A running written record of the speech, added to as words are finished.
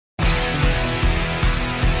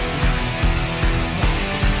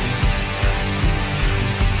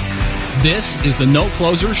This is the Note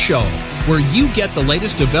Closer Show, where you get the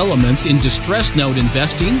latest developments in distressed note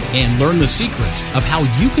investing and learn the secrets of how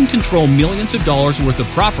you can control millions of dollars worth of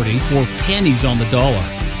property for pennies on the dollar.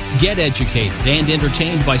 Get educated and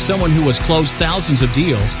entertained by someone who has closed thousands of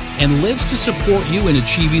deals and lives to support you in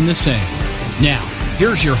achieving the same. Now,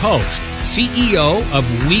 here's your host, CEO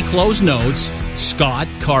of We Close Notes, Scott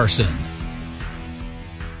Carson.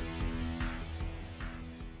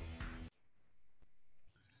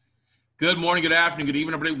 Good morning, good afternoon, good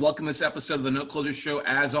evening, everybody. Welcome to this episode of the Note Closer Show.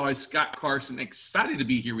 As always, Scott Carson, excited to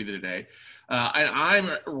be here with you today. And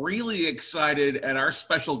I'm really excited at our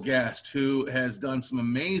special guest who has done some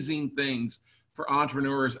amazing things for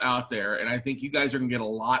entrepreneurs out there. And I think you guys are going to get a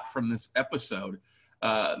lot from this episode.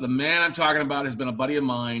 The man I'm talking about has been a buddy of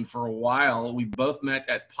mine for a while. We both met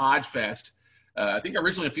at Podfest, I think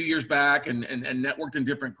originally a few years back, and networked in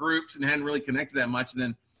different groups and hadn't really connected that much. And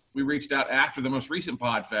then we reached out after the most recent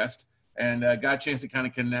Podfest and got a chance to kind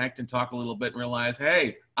of connect and talk a little bit and realize,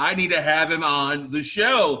 hey, I need to have him on the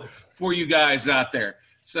show for you guys out there.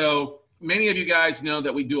 So many of you guys know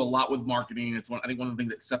that we do a lot with marketing. It's I think one of the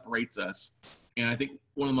things that separates us. And I think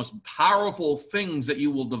one of the most powerful things that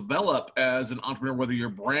you will develop as an entrepreneur, whether you're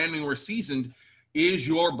brand new or seasoned, is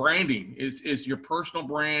your branding, is your personal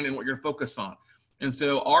brand and what you're focused on. And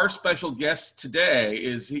so our special guest today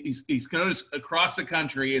is he's known across the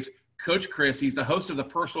country is Coach Chris. He's the host of the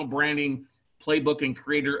Personal Branding Playbook and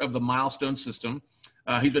creator of the Milestone System.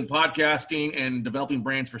 He's been podcasting and developing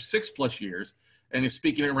brands for 6+ years and is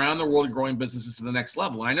speaking around the world and growing businesses to the next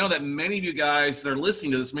level. And I know that many of you guys that are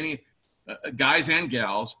listening to this, many guys and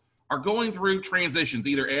gals, are going through transitions.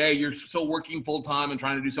 Either A, you're still working full-time and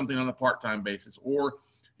trying to do something on a part-time basis, or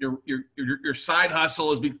your side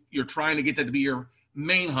hustle is you're trying to get that to be your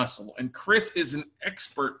main hustle. And Chris is an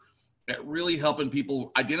expert at really helping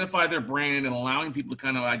people identify their brand and allowing people to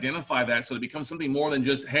kind of identify that so it becomes something more than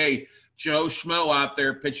just, hey, Joe Schmo out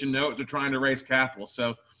there pitching notes or trying to raise capital.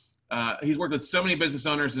 So he's worked with so many business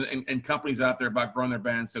owners and companies out there about growing their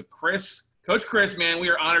brands. So Coach Chris, man, we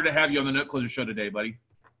are honored to have you on the Note Closer Show today, buddy.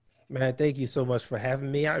 Man, thank you so much for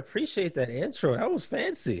having me. I appreciate that intro. That was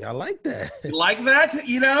fancy. I like that. You like that?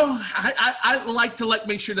 You know, I like to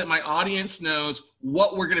make sure that my audience knows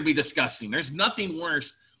what we're going to be discussing. There's nothing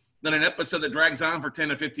worse than an episode that drags on for 10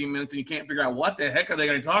 to 15 minutes and you can't figure out what the heck are they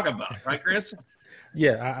going to talk about. Right, Chris?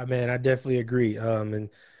 Yeah, man, I definitely agree.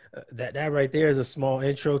 And that right there is a small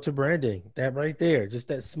intro to branding. That right there, just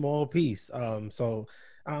that small piece. So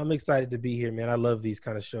I'm excited to be here, man. I love these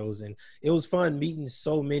kind of shows. And it was fun meeting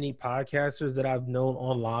so many podcasters that I've known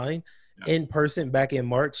online, in person back in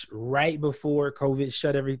March, right before COVID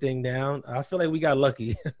shut everything down. I feel like we got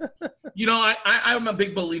lucky. You know, I'm a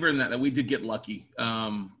big believer in that we did get lucky.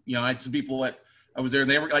 You know, I had some people that I was there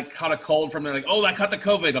and they were like caught a cold from there, like, oh, I caught the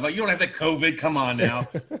COVID. I'm like, you don't have the COVID. Come on now.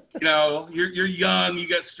 You know, you're young, you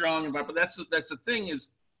get strong. But that's the thing is,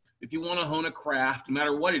 if you want to hone a craft, no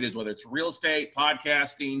matter what it is, whether it's real estate,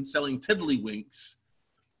 podcasting, selling tiddlywinks,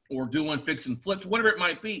 or doing fix and flips, whatever it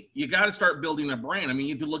might be, you got to start building a brand. I mean,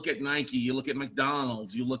 you look at Nike, you look at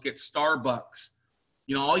McDonald's, you look at Starbucks.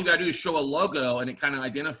 You know, all you got to do is show a logo and it kind of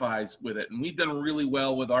identifies with it. And we've done really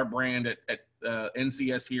well with our brand at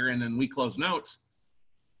NCS here, and then We Close Notes,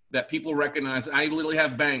 that people recognize. I literally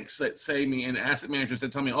have banks that say me and asset managers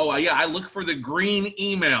that tell me, oh, yeah, I look for the green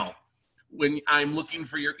email when I'm looking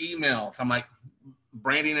for your emails. I'm like,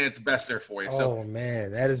 branding at its best there for you. Oh,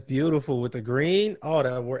 man, that is beautiful with the green.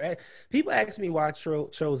 Oh, people ask me why I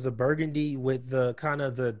chose the burgundy with the kind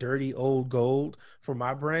of the dirty old gold for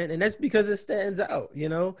my brand. And that's because it stands out, you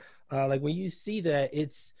know, like when you see that,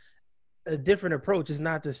 it's a different approach. It's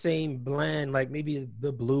not the same blend, like maybe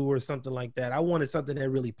the blue or something like that. I wanted something that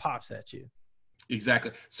really pops at you.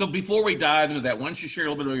 Exactly. So before we dive into that, why don't you share a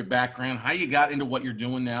little bit of your background, how you got into what you're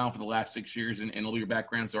doing now for the last 6 years, and a little bit of your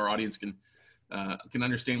background so our audience can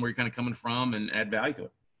understand where you're kind of coming from and add value to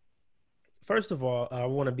it. First of all, I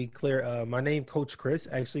want to be clear. My name, Coach Chris,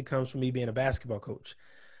 actually comes from me being a basketball coach.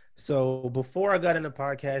 So before I got into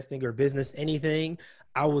podcasting or business, anything,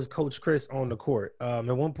 I was Coach Chris on the court. At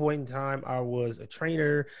one point in time, I was a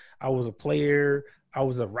trainer. I was a player. I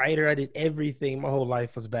was a writer. I did everything. My whole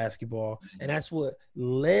life was basketball. And that's what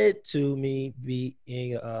led to me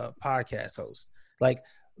being a podcast host. Like,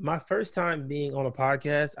 my first time being on a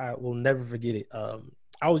podcast, I will never forget it.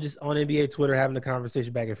 I was just on NBA Twitter having a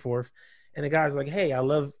conversation back and forth. And the guy's like, hey, I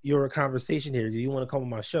love your conversation here. Do you want to come on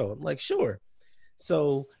my show? I'm like, sure.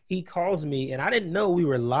 So he calls me, and I didn't know we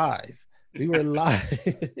were live. We were live.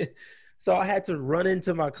 So I had to run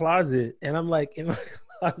into my closet, and I'm like in my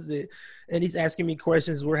closet, and he's asking me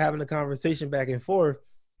questions. We're having a conversation back and forth.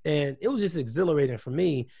 And it was just exhilarating for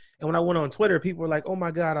me. And when I went on Twitter, people were like, "Oh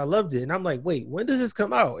my God, I loved it." And I'm like, "Wait, when does this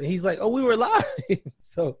come out?" And he's like, "Oh, we were live."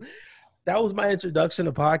 So that was my introduction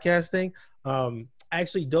to podcasting. I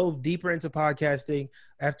actually dove deeper into podcasting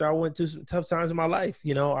after I went through some tough times in my life.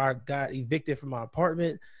 You know, I got evicted from my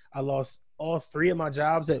apartment. I lost all 3 of my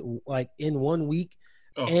jobs in 1 week.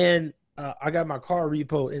 Oh. And I got my car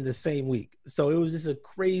repoed in the same week. So it was just a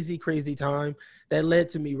crazy, crazy time that led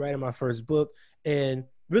to me writing my first book and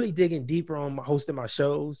really digging deeper on hosting my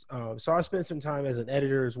shows. So I spent some time as an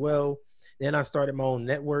editor as well. Then I started my own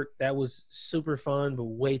network. That was super fun, but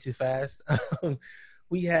way too fast.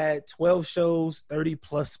 We had 12 shows, 30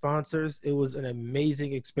 plus sponsors. It was an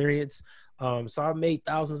amazing experience. So I made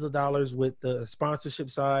thousands of dollars with the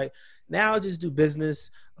sponsorship side. Now I just do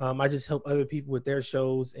business. I just help other people with their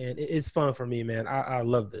shows, and it's fun for me, man. I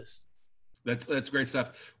love this. That's great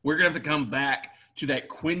stuff. We're gonna have to come back to that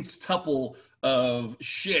quintuple of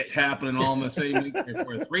shit happening all in the same week.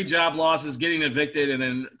 3 job losses, getting evicted, and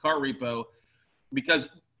then car repo, because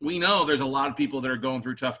we know there's a lot of people that are going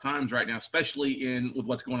through tough times right now, especially with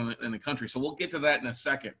what's going on in the country. So we'll get to that in a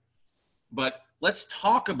second. But let's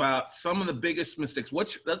talk about some of the biggest mistakes.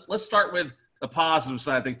 Let's start with the positive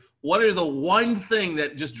side of things. What are the one thing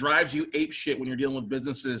that just drives you ape shit when you're dealing with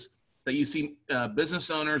businesses that you see business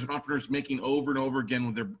owners and entrepreneurs making over and over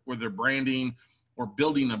again with their branding or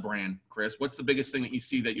building a brand? Chris, what's the biggest thing that you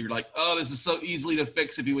see that you're like, oh, this is so easily to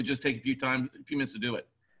fix if you would just take a few minutes to do it?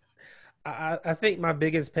 I think my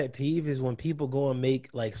biggest pet peeve is when people go and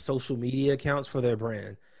make like social media accounts for their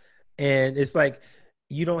brand. And it's like,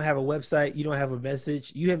 you don't have a website, you don't have a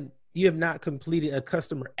message, you have not completed a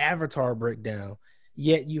customer avatar breakdown,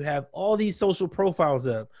 yet you have all these social profiles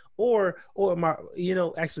up. Or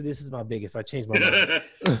actually this is my biggest, I changed my mind.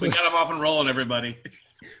 We got them off and rolling, everybody.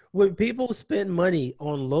 When people spend money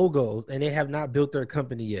on logos and they have not built their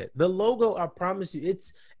company yet, the logo, I promise you,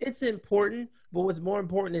 it's important, but what's more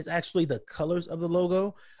important is actually the colors of the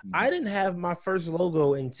logo. Mm-hmm. I didn't have my first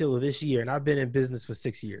logo until this year, and I've been in business for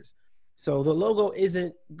 6 years. So the logo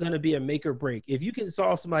isn't going to be a make or break. If you can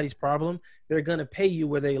solve somebody's problem, they're going to pay you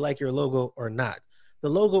whether they like your logo or not. The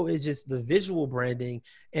logo is just the visual branding.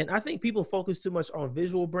 And I think people focus too much on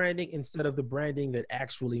visual branding instead of the branding that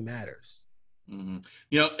actually matters. Mm-hmm.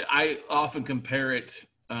 You know, I often compare it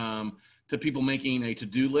to people making a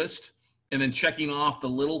to-do list and then checking off the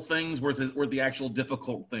little things where the actual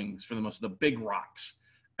difficult things for the big rocks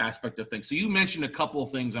aspect of things. So you mentioned a couple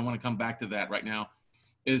of things. I want to come back to that right now.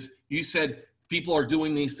 Is you said people are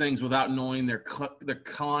doing these things without knowing their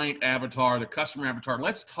client avatar, their customer avatar.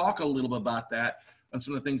 Let's talk a little bit about that and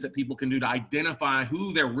some of the things that people can do to identify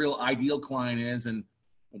who their real ideal client is and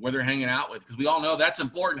where they're hanging out with. Because we all know that's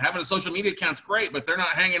important. Having a social media account's great, but if they're not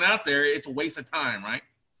hanging out there, it's a waste of time, right?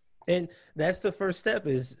 And that's the first step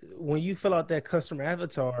is when you fill out that customer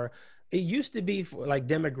avatar. It used to be for like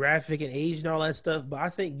demographic and age and all that stuff, but I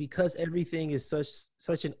think because everything is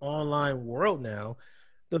such an online world now,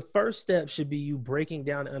 the first step should be you breaking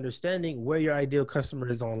down and understanding where your ideal customer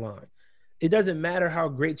is online. It doesn't matter how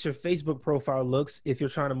great your Facebook profile looks if you're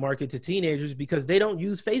trying to market to teenagers, because they don't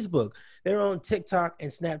use Facebook. They're on TikTok and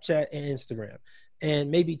Snapchat and Instagram and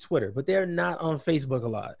maybe Twitter, but they're not on Facebook a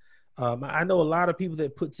lot. I know a lot of people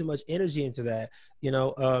that put too much energy into that,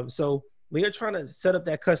 so when you're trying to set up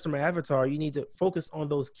that customer avatar, you need to focus on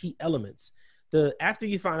those key elements. After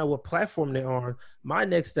you find out what platform they're on, my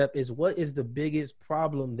next step is, what is the biggest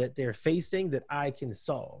problem that they're facing that I can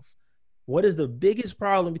solve? What is the biggest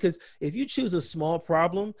problem? Because if you choose a small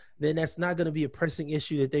problem, then that's not going to be a pressing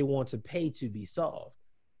issue that they want to pay to be solved.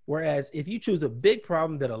 Whereas if you choose a big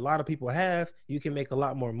problem that a lot of people have, you can make a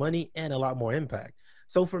lot more money and a lot more impact.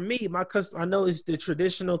 So for me, I know it's the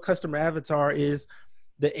traditional customer avatar is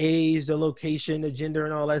the age, the location, the gender,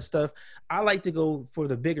 and all that stuff. I like to go for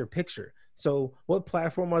the bigger picture. So what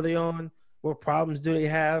platform are they on? What problems do they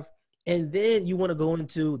have? And then you want to go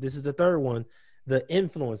into, this is the third one, the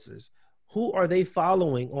influencers. Who are they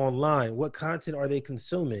following online? What content are they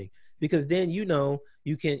consuming? Because then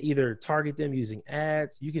you can either target them using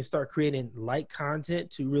ads. You can start creating light content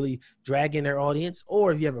to really drag in their audience.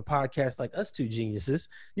 Or if you have a podcast like us two geniuses,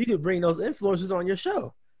 you can bring those influencers on your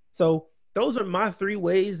show. So those are my 3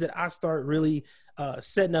 ways that I start really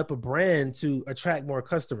setting up a brand to attract more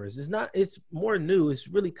customers. It's more new. It's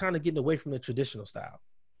really kind of getting away from the traditional style.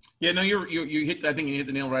 Yeah, no, you hit. I think you hit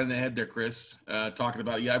the nail right in the head there, Chris. Talking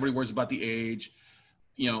about, everybody worries about the age,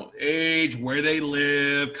 age, where they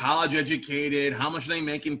live, college educated, how much are they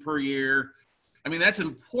making per year. I mean, that's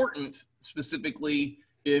important specifically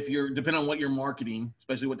if you're depending on what you're marketing,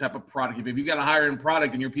 especially what type of product. If you've got a higher end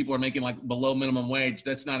product and your people are making like below minimum wage,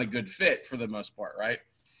 that's not a good fit for the most part, right?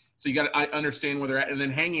 So you got to understand where they're at. And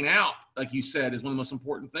then hanging out, like you said, is one of the most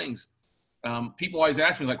important things. People always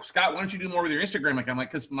ask me, like, Scott, why don't you do more with your Instagram account? I'm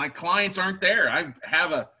like, because my clients aren't there.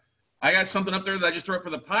 I got something up there that I just threw up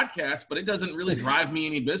for the podcast, but it doesn't really drive me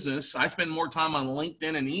any business. I spend more time on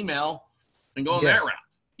LinkedIn and email and going that route,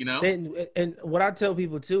 you know? And what I tell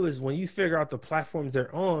people too is when you figure out the platforms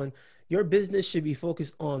they're on, your business should be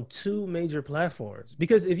focused on 2 major platforms.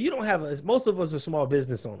 Because if you don't have most of us are small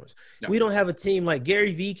business owners. Yeah. We don't have a team like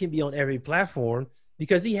Gary Vee can be on every platform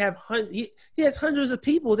because he has hundreds of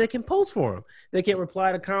people that can post for him, that can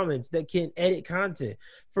reply to comments, that can edit content.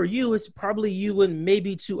 For you, it's probably you and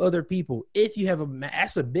maybe 2 other people. If you have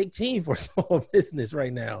that's a big team for a small business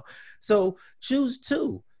right now. So choose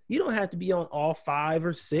 2. You don't have to be on all 5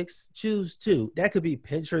 or 6. Choose 2. That could be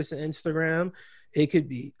Pinterest and Instagram. It could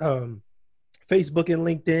be Facebook and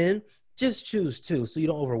LinkedIn. Just choose 2 so you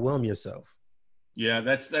don't overwhelm yourself. Yeah,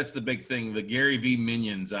 that's the big thing. The Gary Vee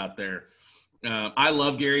minions out there. I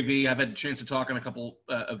love Gary Vee. I've had a chance to talk on a couple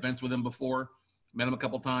events with him before. Met him a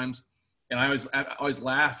couple times. And I always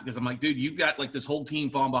laugh because I'm like, dude, you've got like this whole team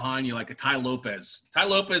falling behind you like a Ty Lopez. Ty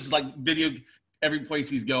Lopez is like video every place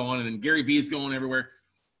he's going, and then Gary Vee is going everywhere.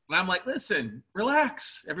 And I'm like, listen,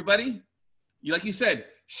 relax, everybody. Like you said,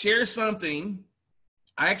 share something.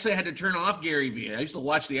 I actually had to turn off Gary Vee. I used to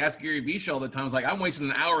watch the Ask Gary Vee show all the time. I was like, I'm wasting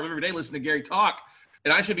an hour every day listening to Gary talk,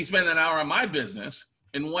 and I should be spending that hour on my business.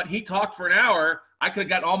 And what he talked for an hour, I could have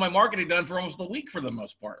gotten all my marketing done for almost a week for the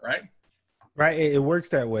most part, right? Right. It works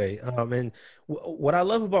that way. And what I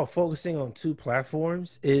love about focusing on 2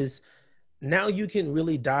 platforms is now you can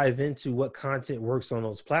really dive into what content works on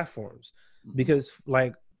those platforms. Because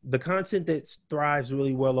like the content that thrives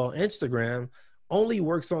really well on Instagram only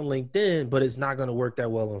works on LinkedIn, but it's not going to work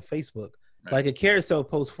that well on Facebook. Right. Like a carousel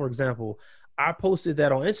post, for example, I posted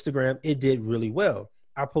that on Instagram. It did really well.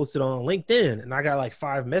 I posted on LinkedIn and I got like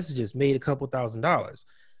 5 messages, made a couple $1,000s.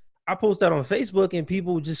 I post that on Facebook and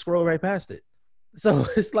people just scroll right past it. So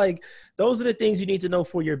it's like, those are the things you need to know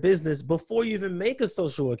for your business before you even make a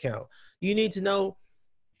social account. You need to know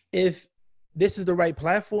if this is the right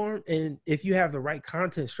platform and if you have the right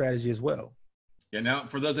content strategy as well. Yeah. Now,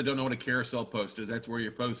 for those that don't know what a carousel post is, that's where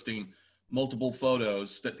you're posting multiple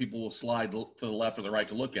photos that people will slide to the left or the right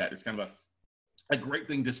to look at. It's kind of a great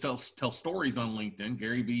thing to tell stories on LinkedIn.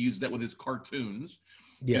 Gary Vee used that with his cartoons.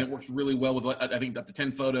 Yeah. And it works really well with, I think, up to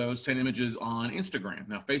 10 photos, 10 images on Instagram.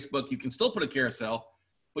 Now, Facebook, you can still put a carousel,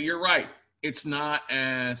 but you're right. It's not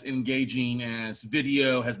as engaging as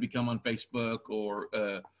video has become on Facebook or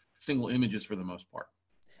single images for the most part.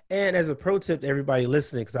 And as a pro tip to everybody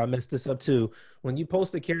listening, because I messed this up too, when you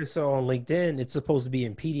post a carousel on LinkedIn, it's supposed to be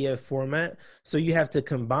in PDF format. So you have to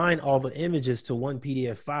combine all the images to one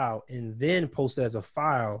PDF file and then post it as a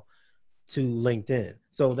file to LinkedIn.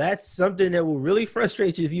 So that's something that will really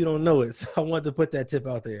frustrate you if you don't know it. So I wanted to put that tip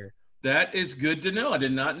out there. That is good to know. I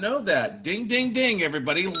did not know that. Ding, ding, ding,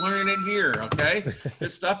 everybody. Learning it here, okay?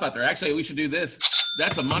 Good stuff out there. Actually, we should do this.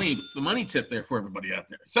 That's the money tip there for everybody out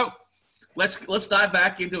there. So let's dive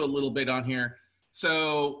back into a little bit on here.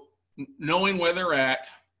 So knowing where they're at,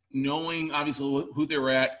 knowing obviously who they're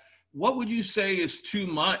at, what would you say is too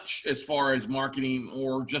much as far as marketing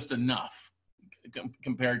or just enough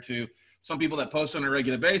compared to some people that post on a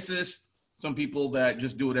regular basis, some people that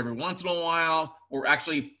just do it every once in a while, or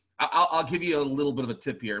actually I'll give you a little bit of a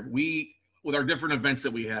tip here. With our different events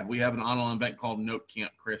that we have an online event called Note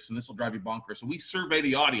Camp, Chris, and this will drive you bonkers. So we survey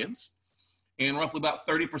the audience, and roughly about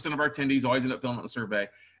 30% of our attendees always end up filling out the survey.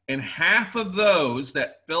 And half of those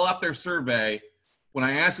that fill out their survey, when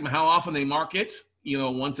I ask them how often they market,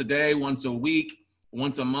 once a day, once a week,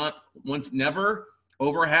 once a month, once never,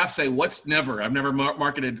 over half say, what's never? I've never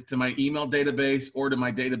marketed to my email database or to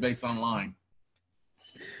my database online.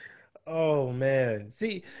 Oh man.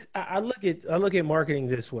 See, I look at marketing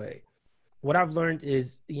this way. What I've learned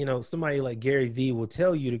is, somebody like Gary Vee will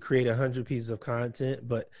tell you to create 100 pieces of content,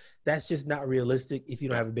 but that's just not realistic if you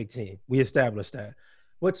don't have a big team. We established that.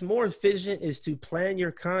 What's more efficient is to plan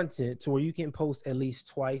your content to where you can post at least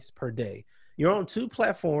twice per day. You're on 2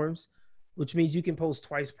 platforms, which means you can post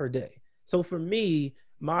twice per day. So for me,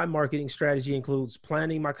 my marketing strategy includes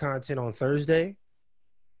planning my content on Thursday.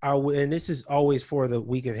 And this is always for the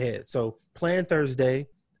week ahead. So plan Thursday.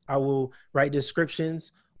 I will write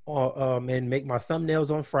descriptions and make my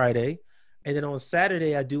thumbnails on Friday. And then on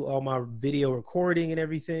Saturday, I do all my video recording and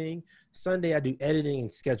everything. Sunday, I do editing and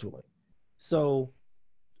scheduling. So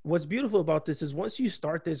what's beautiful about this is once you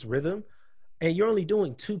start this rhythm and you're only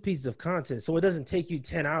doing 2 pieces of content, so it doesn't take you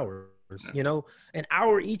 10 hours, an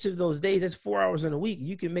hour each of those days, that's 4 hours in a week.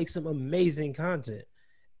 You can make some amazing content.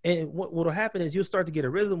 And what will happen is you'll start to get a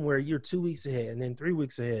rhythm where you're 2 weeks ahead and then 3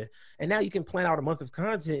 weeks ahead. And now you can plan out a month of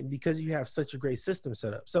content because you have such a great system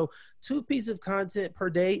set up. So 2 pieces of content per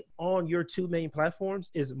day on your 2 main platforms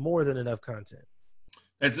is more than enough content.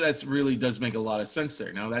 That's really does make a lot of sense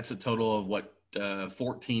there. Now that's a total of what,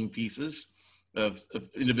 14 pieces of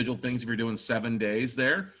individual things if you're doing 7 days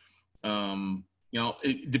there.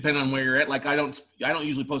 It depending on where you're at. Like I don't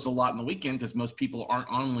usually post a lot in the weekend because most people aren't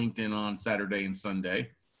on LinkedIn on Saturday and Sunday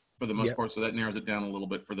for the most part. So that narrows it down a little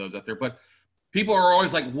bit for those out there. But people are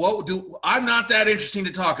always like, I'm not that interesting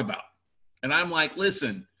to talk about. And I'm like,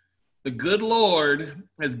 listen, the good Lord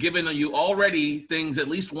has given you already things at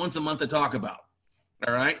least once a month to talk about.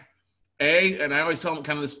 All right. And I always tell them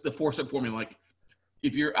kind of the 4-step formula. Like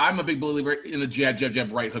I'm a big believer in the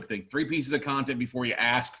jab, right hook thing. 3 pieces of content before you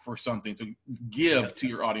ask for something. So give to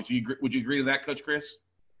your audience. Would you agree to that, Coach Chris?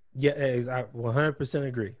 Yeah, I 100%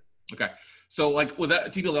 agree. Okay. So like with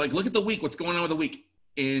that, people like, look at the week, what's going on with the week.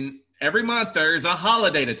 In every month, there's a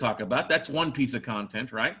holiday to talk about. That's 1 piece of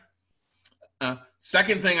content, right?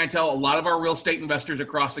 Second thing I tell a lot of our real estate investors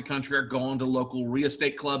across the country are going to local real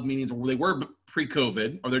estate club meetings where they were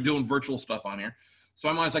pre-COVID, or they're doing virtual stuff on here. So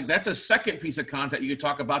I'm always like, that's a second piece of content. You could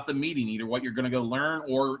talk about the meeting, either what you're going to go learn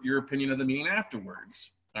or your opinion of the meeting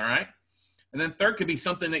afterwards. All right. And then third could be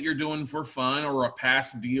something that you're doing for fun, or a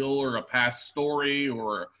past deal, or a past story,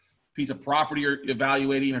 or a piece of property you're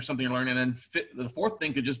evaluating, or something you're learning. And then the fourth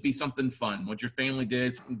thing could just be something fun, what your family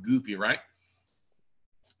did, something goofy, right?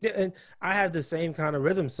 Yeah, and I have the same kind of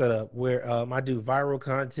rhythm set up where I do viral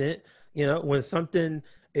content. When something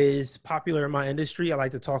is popular in my industry, I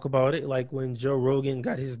like to talk about it. Like when Joe Rogan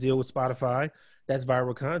got his deal with Spotify, that's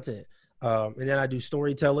viral content. And then I do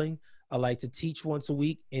storytelling. I like to teach once a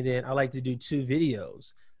week, and then I like to do 2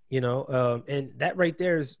 videos, and that right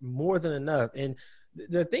there is more than enough. And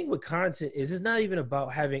the thing with content is it's not even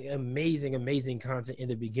about having amazing content in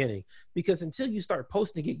the beginning, because until you start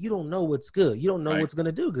posting it, you don't know what's good. You don't know what's going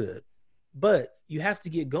to do good, but you have to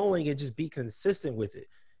get going and just be consistent with it.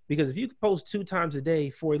 Because if you post 2 times a day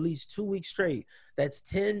for at least 2 weeks straight, that's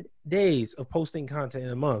 10 days of posting content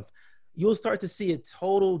in a month. You'll start to see a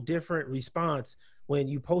total different response when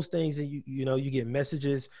you post things and you get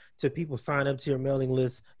messages to people sign up to your mailing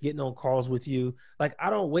list, getting on calls with you. Like I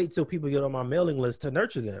don't wait till people get on my mailing list to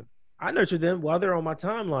nurture them. I nurture them while they're on my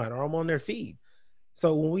timeline or I'm on their feed.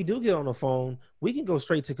 So when we do get on the phone, we can go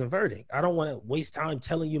straight to converting. I don't want to waste time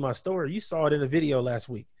telling you my story. You saw it in a video last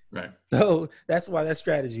week. Right. So that's why that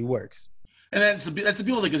strategy works. And that's a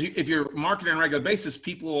beautiful thing, because if you're marketing on a regular basis,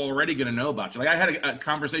 people are already going to know about you. Like I had a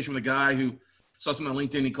conversation with a guy who saw something on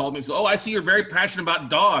LinkedIn. He called me and said, "Oh, I see you're very passionate about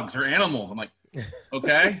dogs or animals." I'm like,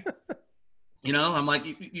 okay. I'm like,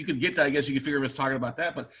 you could get that. I guess you could figure I was talking about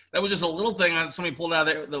that. But that was just a little thing somebody pulled out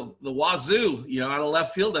of the wazoo, out of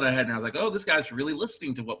left field that I had. And I was like, oh, this guy's really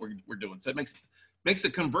listening to what we're doing. So it makes the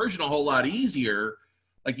conversion a whole lot easier,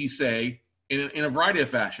 like you say, in a variety of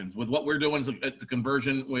fashions. With what we're doing, it's a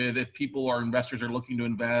conversion with if people are investors are looking to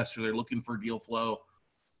invest or they're looking for deal flow.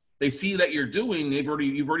 They see that you're doing,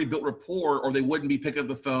 you've already built rapport, or they wouldn't be picking up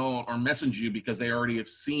the phone or message you because they already have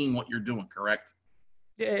seen what you're doing, correct?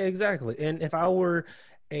 Yeah, exactly. And if I were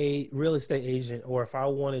a real estate agent, or if I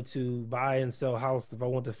wanted to buy and sell houses, if I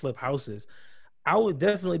want to flip houses, I would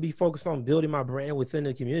definitely be focused on building my brand within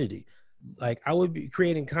the community. Like I would be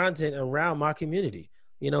creating content around my community.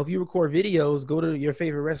 If you record videos, go to your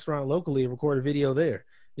favorite restaurant locally and record a video there.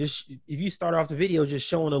 Just if you start off the video just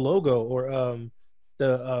showing the logo or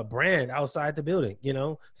the brand outside the building,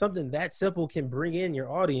 something that simple can bring in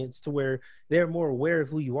your audience to where they're more aware of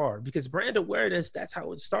who you are, because brand awareness, that's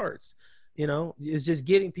how it starts. It's just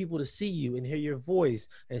getting people to see you and hear your voice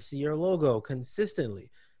and see your logo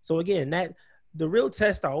consistently. So again, the real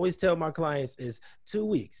test I always tell my clients is 2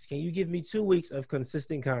 weeks. Can you give me 2 weeks of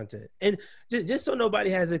consistent content? And just so nobody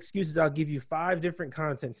has excuses, I'll give you 5 different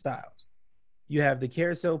content styles. You have the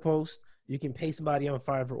carousel post. You can pay somebody on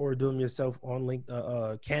Fiverr or do them yourself on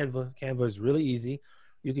Canva. Canva is really easy.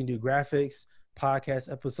 You can do graphics, podcast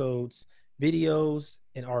episodes, videos,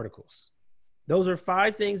 and articles. Those are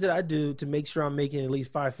 5 things that I do to make sure I'm making at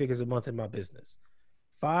least 5 figures a month in my business.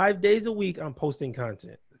 5 days a week, I'm posting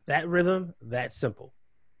content. That rhythm, that simple.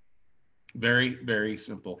 Very, very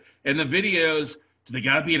simple. And the videos, do they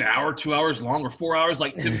got to be an hour, 2 hours long, or 4 hours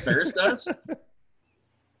like Tim Ferriss does?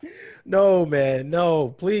 No, man. No,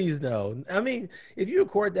 please no. I mean, if you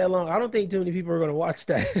record that long, I don't think too many people are going to watch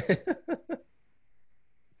that.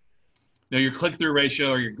 No, your click-through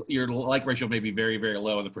ratio or your like ratio may be very, very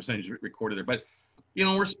low in the percentage recorded there. But,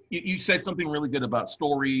 you said something really good about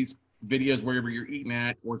stories, videos, wherever you're eating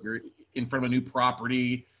at, or if you're in front of a new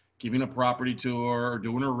property, giving a property tour, or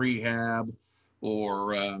doing a rehab,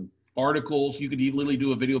 or articles. You could literally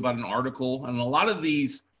do a video about an article. And a lot of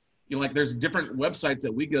these, like there's different websites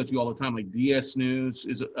that we go to all the time, like DS News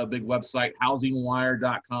is a big website,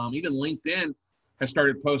 housingwire.com, even LinkedIn has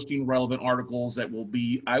started posting relevant articles that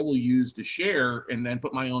I will use to share and then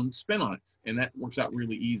put my own spin on it. And that works out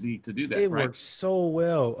really easy to do that. It right? works so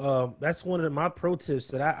well. That's one of my pro tips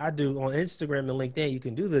that I do on Instagram and LinkedIn. You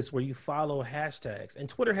can do this where you follow hashtags, and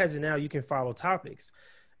Twitter has it now. You can follow topics,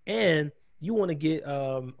 and you want to get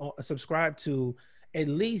subscribe to at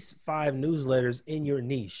least 5 newsletters in your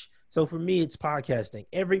niche. So for me, it's podcasting.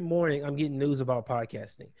 Every morning I'm getting news about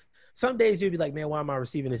podcasting. Some days you'll be like, man, why am I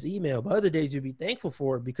receiving this email? But other days you'll be thankful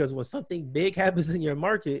for it, because when something big happens in your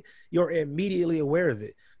market, you're immediately aware of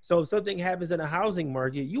it. So if something happens in a housing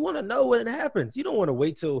market, you want to know when it happens. You don't want to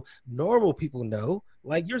wait till normal people know.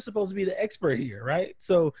 Like, you're supposed to be the expert here, right?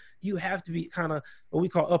 So you have to be kind of what we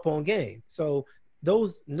call up on game. So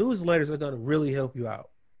those newsletters are going to really help you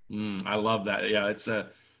out. I love that. Yeah, it's a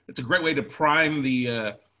great way to prime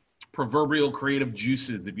the proverbial creative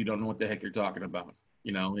juices if you don't know what the heck you're talking about.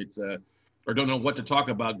 Or don't know what to talk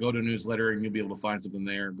about, go to a newsletter and you'll be able to find something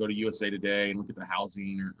there. Go to USA Today and look at the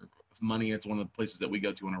housing or money. It's one of the places that we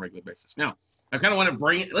go to on a regular basis. Now, I kind of want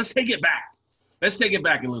to let's take it back. Let's take it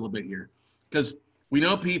back a little bit here, because we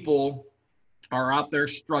know people are out there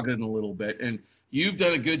struggling a little bit, and you've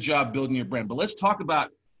done a good job building your brand. But let's talk about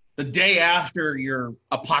the day after your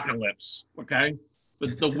apocalypse, okay?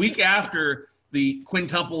 The week after the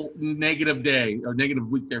quintuple negative day or negative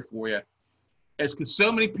week there for you. Because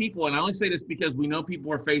so many people, and I only say this because we know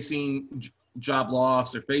people are facing job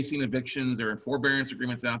loss, they're facing evictions, they're in forbearance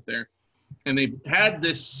agreements out there, and they've had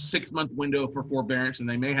this 6-month window for forbearance, and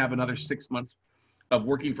they may have another 6 months of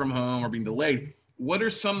working from home or being delayed. What are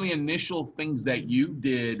some of the initial things that you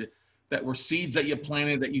did that were seeds that you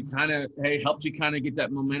planted that you helped you kind of get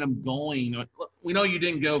that momentum going? We know you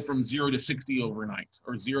didn't go from 0 to 60 overnight,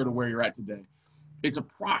 or 0 to where you're at today. It's a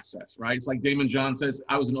process, right? It's like Damon John says,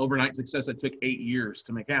 I was an overnight success that took 8 years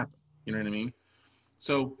to make happen. You know what I mean?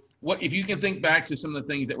 So what, if you can think back to some of the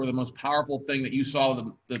things that were the most powerful thing that you saw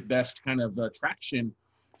the best kind of traction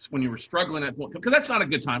when you were struggling at point, because that's not a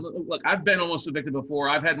good time. Look, I've been almost evicted before.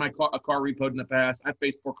 I've had a car repoed in the past. I've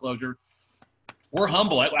faced foreclosure. We're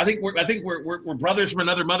humble. I think we're brothers from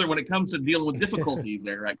another mother when it comes to dealing with difficulties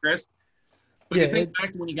there, right, Chris? But if you think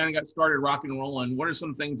back to when you kind of got started rock and rolling, what are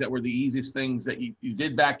some things that were the easiest things that you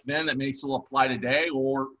did back then that may still apply today,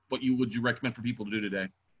 or what would you recommend for people to do today?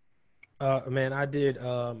 Man, I did.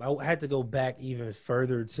 I had to go back even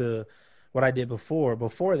further to what I did before.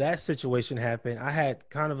 Before that situation happened, I had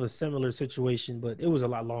kind of a similar situation, but it was a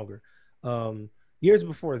lot longer. Years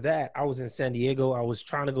before that, I was in San Diego. I was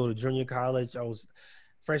trying to go to junior college. I was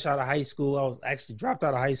fresh out of high school. I was actually dropped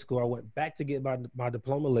out of high school. I went back to get my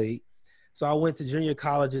diploma late. So I went to junior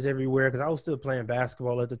colleges everywhere because I was still playing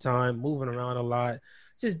basketball at the time, moving around a lot,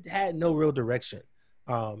 just had no real direction.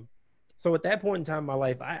 So at that point in time in my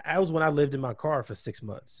life, I was when I lived in my car for 6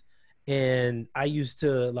 months, and I used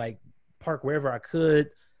to like park wherever I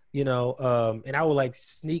could, and I would like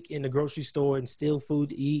sneak in the grocery store and steal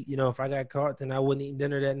food to eat. If I got caught, then I wouldn't eat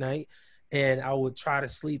dinner that night. And I would try to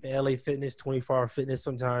sleep at LA Fitness, 24-hour fitness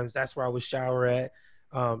sometimes. That's where I would shower at.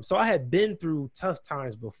 So I had been through tough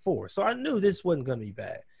times before, so I knew this wasn't going to be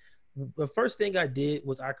bad. The first thing I did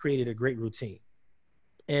was I created a great routine.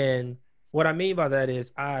 And what I mean by that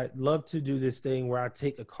is I love to do this thing where I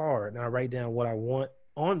take a card and I write down what I want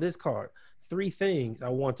on this card, 3 things I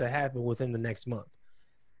want to happen within the next month.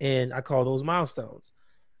 And I call those milestones.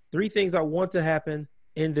 3 things I want to happen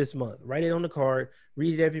in this month. Write it on the card,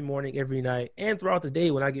 read it every morning, every night, and throughout the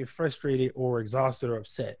day when I get frustrated or exhausted or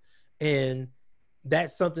upset. And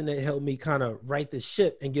that's something that helped me kind of right the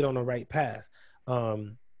ship and get on the right path.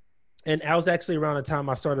 And I was actually around the time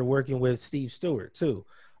I started working with Steve Stewart too.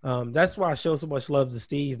 That's why I show so much love to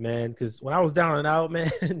Steve, man, because when I was down and out,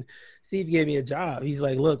 man, Steve gave me a job. He's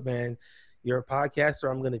like, look, man, you're a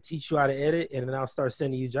podcaster. I'm going to teach you how to edit, and then I'll start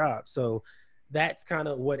sending you jobs. So that's kind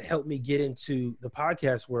of what helped me get into the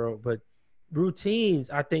podcast world. But routines,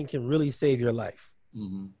 I think, can really save your life.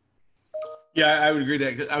 Mm-hmm. Yeah, I would agree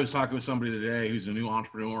that. I was talking with somebody today who's a new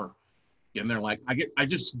entrepreneur, and they're like, I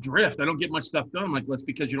just drift. I don't get much stuff done. I'm like, well, that's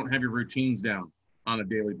because you don't have your routines down on a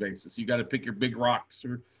daily basis. You got to pick your big rocks,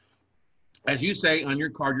 or as you say on your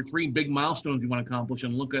card, your 3 big milestones you want to accomplish,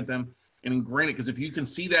 and look at them and ingrain it. Because if you can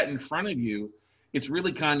see that in front of you, it's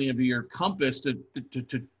really kind of your compass to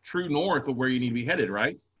true north of where you need to be headed,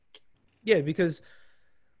 right? Yeah, because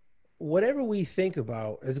whatever we think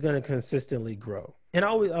about is going to consistently grow. And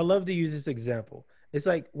I love to use this example. It's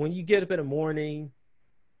like when you get up in the morning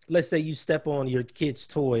let's say you step on your kid's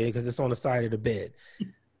toy because it's on the side of the bed.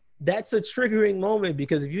 That's a triggering moment,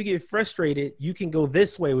 because if you get frustrated, you can go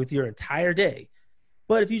this way with your entire day.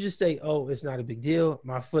 But if you just say, oh, it's not a big deal,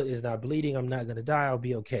 my foot is not bleeding, I'm not going to die, I'll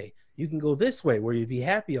be okay. You can go this way where you'd be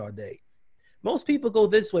happy all day. Most people go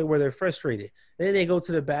this way where they're frustrated. Then they go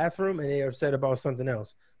to the bathroom and they're upset about something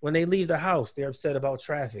else. When they leave the house, they're upset about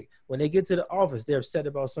traffic. When they get to the office, they're upset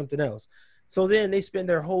about something else. So then they spend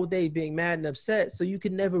their whole day being mad and upset. So you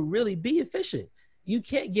can never really be efficient. You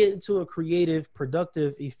can't get into a creative,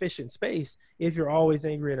 productive, efficient space if you're always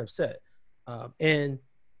angry and upset. And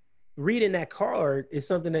reading that card is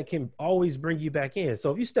something that can always bring you back in.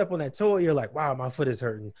 So if you step on that toy, you're like, wow, my foot is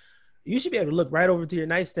hurting. You should be able to look right over to your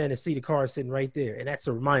nightstand and see the card sitting right there. And that's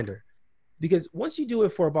a reminder, because once you do it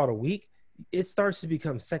for about a week, it starts to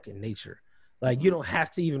become second nature. Like, you don't have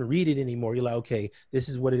to even read it anymore. You're like, okay, this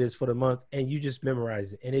is what it is for the month. And you just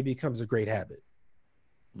memorize it, and it becomes a great habit.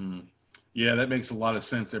 Yeah, that makes a lot of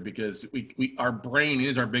sense there, because our brain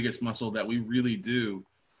is our biggest muscle that we really do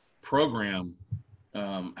program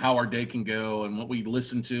how our day can go and what we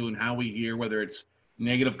listen to and how we hear, whether it's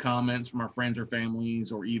negative comments from our friends or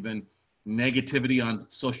families, or even negativity on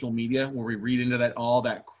social media, where we read into that, all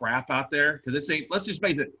that crap out there. Because let's just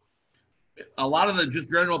face it, a lot of the just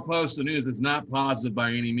general posts and news is not positive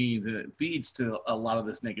by any means, and it feeds to a lot of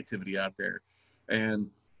this negativity out there. And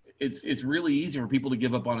it's really easy for people to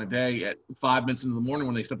give up on a day at 5 minutes in the morning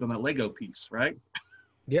when they stepped on that Lego piece, right?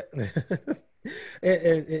 Yep.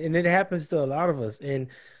 and it happens to a lot of us. And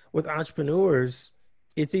with entrepreneurs,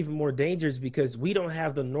 it's even more dangerous because we don't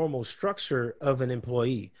have the normal structure of an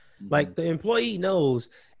employee. Like, the employee knows,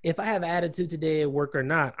 if I have attitude today at work or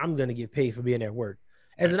not, I'm going to get paid for being at work.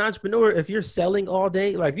 As an entrepreneur, if you're selling all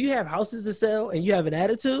day, like if you have houses to sell and you have an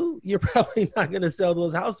attitude, you're probably not going to sell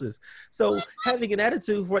those houses. So having an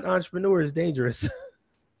attitude for an entrepreneur is dangerous.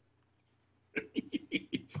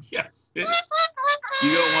 Yeah.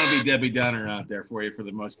 You don't want to be Debbie Downer out there for you, for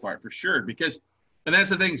the most part, for sure. Because, and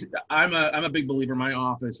that's the thing, I'm a big believer. In my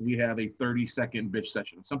office, we have a 30-second bitch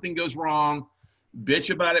session. If something goes wrong,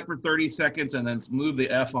 bitch about it for 30 seconds and then move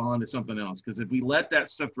the F on to something else. Because if we let that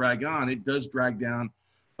stuff drag on, it does drag down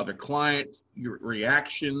other clients, your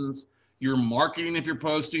reactions, your marketing. If you're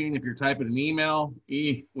posting, if you're typing an email,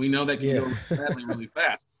 we know that can go badly really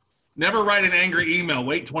fast. Never write an angry email.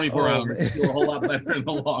 Wait 24 hours. It's a whole lot better in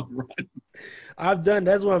the long run.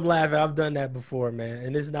 That's why I'm laughing. I've done that before, man.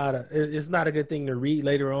 And it's not a good thing to read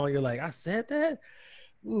later on. You're like, I said that?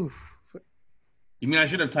 Oof. You mean I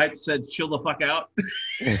should have said chill the fuck out?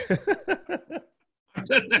 I've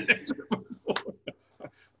done that answer before.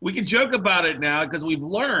 We can joke about it now because we've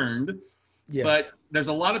learned, but there's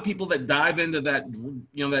a lot of people that dive into that,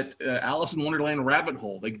 that Alice in Wonderland rabbit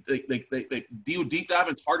hole. They do deep dive.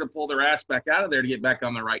 It's hard to pull their ass back out of there to get back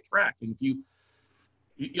on the right track. And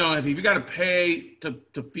if you've got to pay to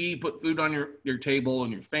put food on your table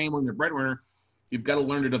and your family and your breadwinner, you've got to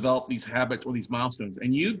learn to develop these habits or these milestones.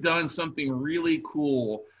 And you've done something really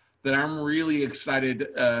cool that I'm really excited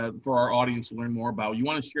for our audience to learn more about. You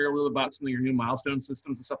want to share a little about some of your new milestone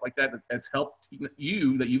systems and stuff like that's helped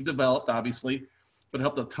you, that you've developed, obviously, but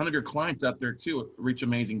helped a ton of your clients out there too reach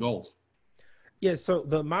amazing goals. Yeah, so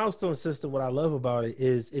the milestone system, what I love about it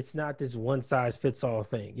is it's not this one size fits all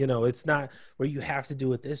thing. It's not where you have to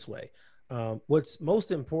do it this way. What's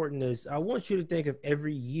most important is I want you to think of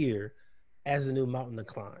every year as a new mountain to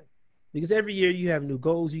climb, because every year you have new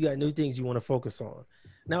goals, you got new things you want to focus on.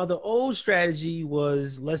 Now, the old strategy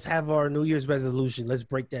was, let's have our New Year's resolution. Let's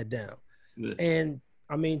break that down. Yeah. And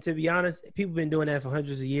I mean, to be honest, people have been doing that for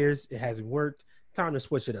hundreds of years. It hasn't worked. Time to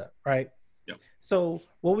switch it up, right? Yep. So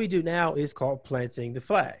what we do now is called planting the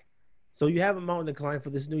flag. So you have a mountain to climb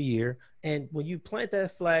for this new year. And when you plant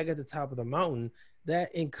that flag at the top of the mountain,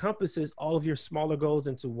 that encompasses all of your smaller goals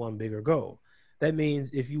into one bigger goal. That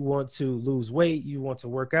means if you want to lose weight, you want to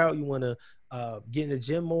work out, you want to get in the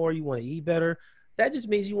gym more, you want to eat better, that just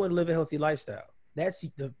means you want to live a healthy lifestyle. That's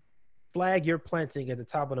the flag you're planting at the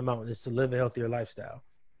top of the mountain, is to live a healthier lifestyle.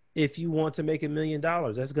 If you want to make $1 million,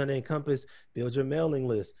 that's going to encompass build your mailing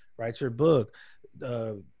list, write your book,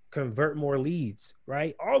 convert more leads,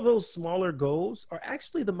 right? All those smaller goals are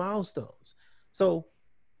actually the milestones. So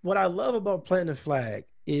what I love about planting a flag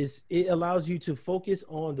is it allows you to focus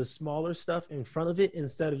on the smaller stuff in front of it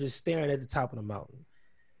instead of just staring at the top of the mountain.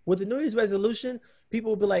 With the New Year's resolution,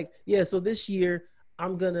 people will be like, yeah, so this year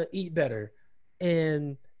I'm going to eat better.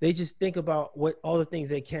 And they just think about all the things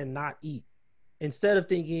they cannot eat, instead of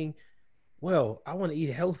thinking, well, I want to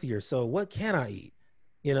eat healthier. So what can I eat?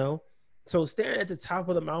 So staring at the top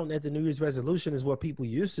of the mountain at the New Year's resolution is what people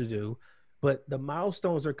used to do. But the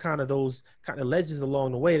milestones are kind of those kind of legends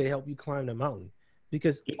along the way that help you climb the mountain,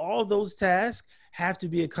 because all those tasks have to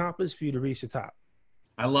be accomplished for you to reach the top.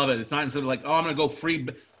 I love it. It's not instead of like, oh, I'm going to go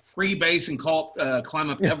free base and climb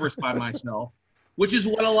up Everest by myself, which is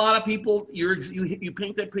what a lot of people, you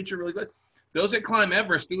paint that picture really good. Those that climb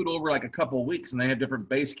Everest do it over like a couple of weeks, and they have different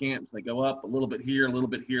base camps. They go up a little bit here, a little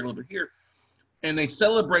bit here, a little bit here, and they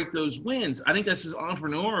celebrate those wins. I think that's as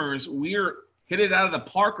entrepreneurs, we're hit it out of the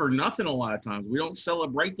park or nothing a lot of times. We don't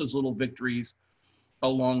celebrate those little victories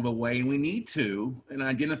along the way. We need to, and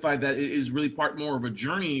identify that it is really part more of a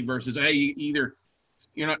journey versus, hey, either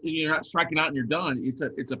you're not striking out and you're done. It's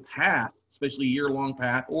a path, especially a year-long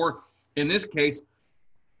path, or in this case,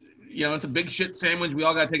 it's a big shit sandwich. We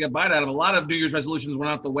all got to take a bite out of. A lot of New Year's resolutions went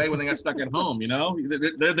out the way when they got stuck at home.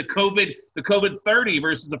 They're the COVID 30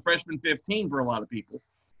 versus the freshman 15 for a lot of people.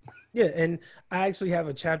 Yeah, and I actually have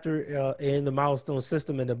a chapter in the Milestone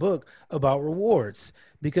System in the book about rewards,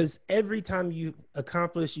 because every time you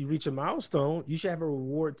reach a milestone, you should have a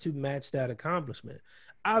reward to match that accomplishment.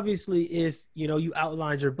 Obviously, if you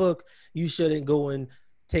outlined your book, you shouldn't go and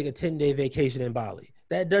take a 10-day vacation in Bali.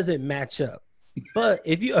 That doesn't match up. But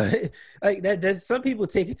if you like that, some people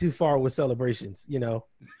take it too far with celebrations,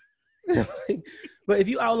 But if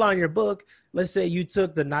you outline your book, let's say you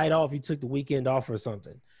took the night off, you took the weekend off or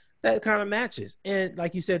something, that kind of matches. And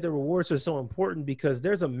like you said, the rewards are so important because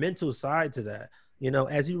there's a mental side to that.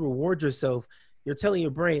 As you reward yourself, you're telling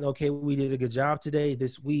your brain, okay, we did a good job today,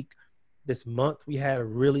 this week, this month, we had a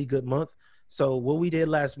really good month. So what we did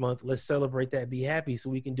last month, let's celebrate that, be happy so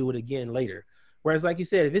we can do it again later. Whereas, like you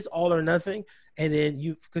said, if it's all or nothing, and then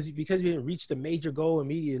because you didn't reach the major goal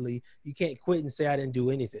immediately, you can't quit and say I didn't do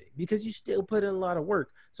anything, because you still put in a lot of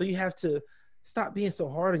work. So you have to stop being so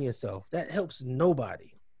hard on yourself. That helps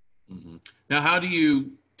nobody. Mm-hmm. Now, how do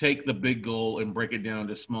you take the big goal and break it down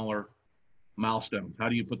to smaller milestones? How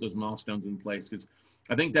do you put those milestones in place? Because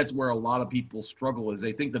I think that's where a lot of people struggle, is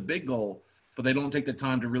they think the big goal, but they don't take the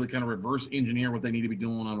time to really kind of reverse engineer what they need to be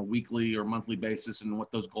doing on a weekly or monthly basis and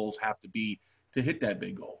what those goals have to be to hit that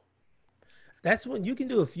big goal. That's when you can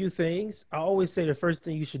do a few things. I always say the first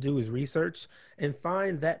thing you should do is research and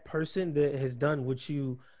find that person that has done what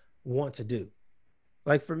you want to do.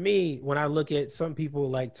 Like for me, when I look at some people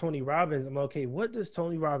like Tony Robbins, I'm like, okay, what does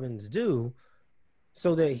Tony Robbins do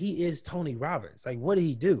so that he is Tony Robbins? Like, what did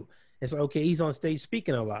he do? It's like, okay, he's on stage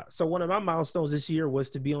speaking a lot. So one of my milestones this year was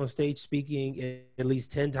to be on stage speaking at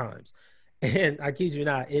least 10 times. And I kid you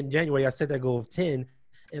not, in January, I set that goal of 10.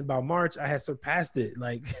 And by March, I had surpassed it.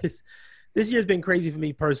 Like this year's been crazy for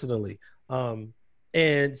me personally.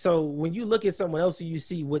 And so when you look at someone else and you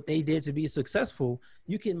see what they did to be successful,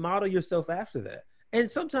 you can model yourself after that. And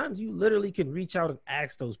sometimes you literally can reach out and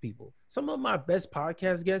ask those people. Some of my best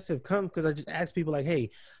podcast guests have come because I just ask people like,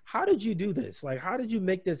 hey, how did you do this? Like, how did you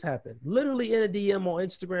make this happen? Literally in a DM on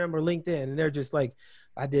Instagram or LinkedIn. And they're just like,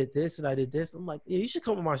 I did this and I did this. I'm like, yeah, you should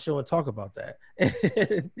come on my show and talk about that.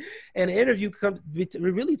 And the interview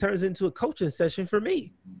really turns into a coaching session for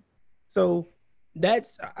me. So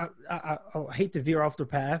that's, I hate to veer off the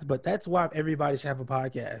path, but that's why everybody should have a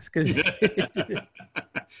podcast. Because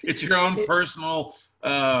it's your own personal,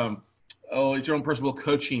 it's your own personal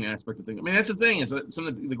coaching aspect of things. I mean, that's the thing, is that some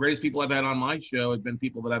of the greatest people I've had on my show have been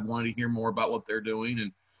people that I've wanted to hear more about what they're doing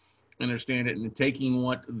and understand it, and taking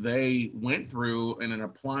what they went through and then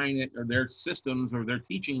applying it, or their systems or their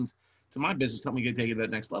teachings, to my business, help me take it to that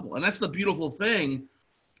next level. And that's the beautiful thing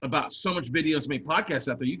about so much videos, make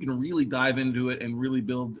podcasts out there. You can really dive into it and really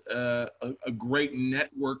build a great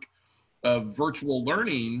network of virtual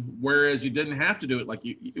learning, whereas you didn't have to do it. Like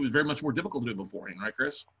it was very much more difficult to do it beforehand, right,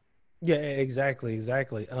 Chris? Yeah, exactly.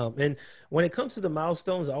 And when it comes to the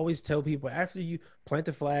milestones, I always tell people, after you plant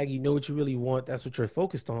the flag, you know what you really want, that's what you're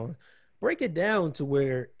focused on. Break it down to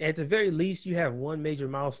where, at the very least, you have one major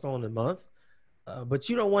milestone a month, but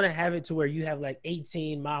you don't want to have it to where you have like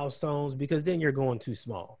 18 milestones, because then you're going too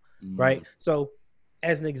small, right? So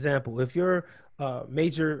as an example, if your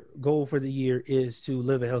major goal for the year is to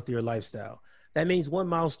live a healthier lifestyle, that means one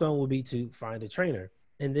milestone will be to find a trainer.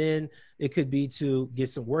 And then it could be to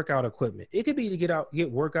get some workout equipment. It could be to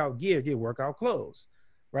get workout gear, get workout clothes,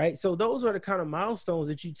 right? So those are the kind of milestones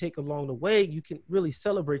that you take along the way. You can really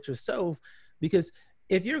celebrate yourself, because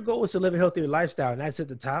if your goal is to live a healthier lifestyle and that's at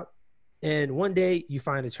the top, and one day you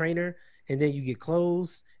find a trainer, and then you get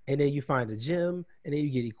clothes, and then you find a gym, and then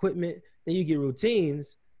you get equipment, then you get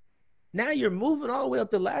routines. Now you're moving all the way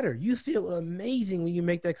up the ladder. You feel amazing when you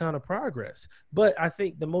make that kind of progress. But I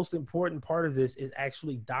think the most important part of this is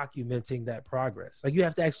actually documenting that progress. Like, you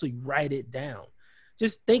have to actually write it down.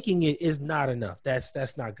 Just thinking it is not enough.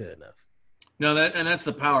 That's not good enough. No, that's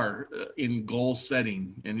the power in goal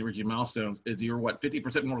setting and your milestones is you're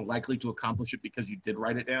 50% more likely to accomplish it because you did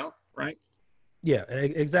write it down, right? Yeah,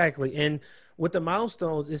 exactly. And with the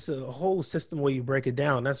milestones, it's a whole system where you break it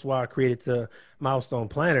down. That's why I created the milestone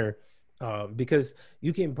planner, because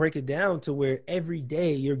you can break it down to where every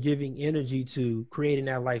day you're giving energy to creating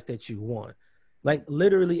that life that you want. Like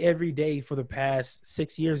literally every day for the past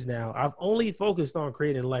 6 years now, I've only focused on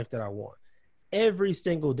creating a life that I want every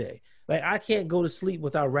single day. Like I can't go to sleep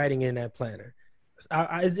without writing in that planner.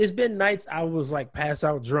 It's been nights I was like pass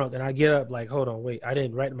out drunk and I get up like, hold on, wait, I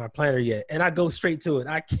didn't write in my planner yet. And I go straight to it.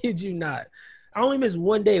 I kid you not. I only missed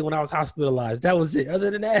one day when I was hospitalized. That was it.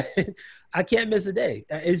 Other than that, I can't miss a day.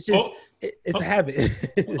 It's just, it's a habit.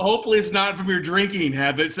 Hopefully it's not from your drinking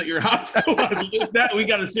habits that you're hospitalized. That we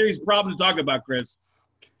got a serious problem to talk about, Chris.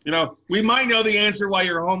 You know, we might know the answer why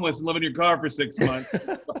you're homeless and living in your car for 6 months.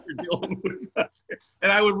 You're dealing with that.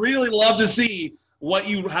 And I would really love to see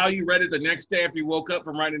how you read it the next day after you woke up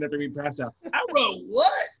from writing it after you passed out. I wrote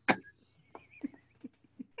what?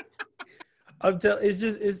 I'm telling,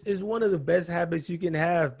 it's one of the best habits you can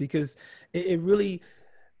have because it really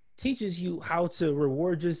teaches you how to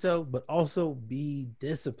reward yourself, but also be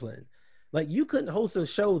disciplined. Like you couldn't host a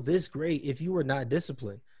show this great if you were not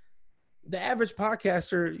disciplined. The average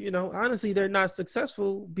podcaster, you know, honestly, they're not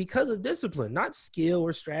successful because of discipline, not skill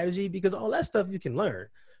or strategy, because all that stuff you can learn.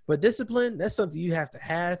 But discipline, that's something you have to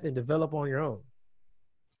have and develop on your own.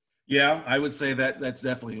 Yeah, I would say that's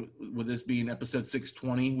definitely, with this being episode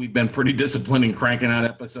 620, we've been pretty disciplined in cranking out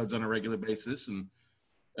episodes on a regular basis. And,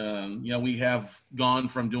 you know, we have gone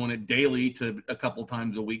from doing it daily to a couple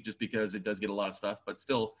times a week just because it does get a lot of stuff, but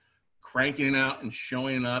still cranking it out and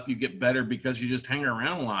showing up, you get better because you just hang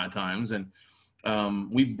around a lot of times. And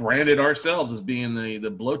we've branded ourselves as being the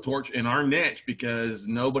blowtorch in our niche because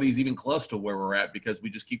nobody's even close to where we're at because we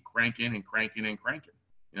just keep cranking and cranking and cranking,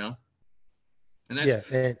 you know? And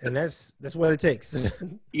that's what it takes.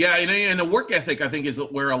 Yeah. And the work ethic, I think, is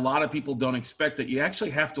where a lot of people don't expect that you actually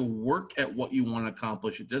have to work at what you want to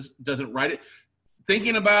accomplish. It doesn't write it.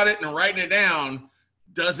 Thinking about it and writing it down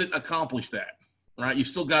doesn't accomplish that, right? You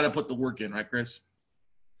still got to put the work in, right, Chris?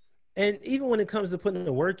 And even when it comes to putting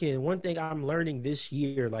the work in, one thing I'm learning this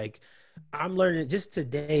year, like I'm learning just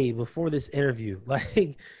today before this interview,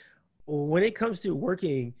 like when it comes to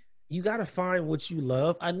working, you got to find what you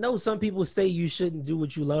love. I know some people say you shouldn't do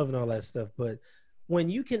what you love and all that stuff, but when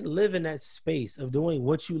you can live in that space of doing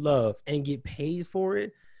what you love and get paid for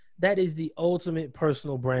it, that is the ultimate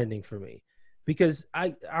personal branding for me. Because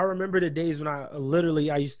I remember the days when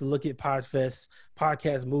I used to look at Podfest,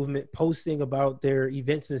 podcast movement, posting about their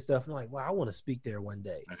events and stuff. And I'm like, wow, I want to speak there one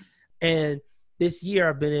day. And this year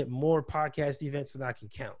I've been at more podcast events than I can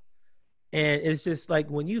count. And it's just like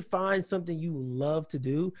when you find something you love to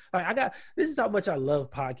do, like this is how much I love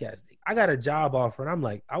podcasting. I got a job offer and I'm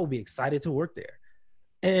like, I would be excited to work there.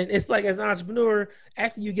 And it's like, as an entrepreneur,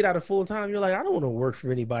 after you get out of full time, you're like, I don't want to work for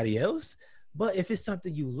anybody else. But if it's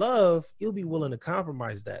something you love, you'll be willing to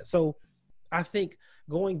compromise that. So I think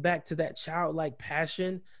going back to that childlike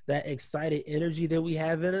passion, that excited energy that we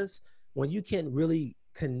have in us, when you can really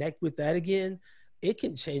connect with that again, it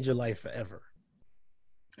can change your life forever.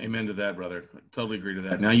 Amen to that, brother. I totally agree to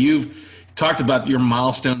that. Now, you've talked about your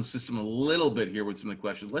milestone system a little bit here with some of the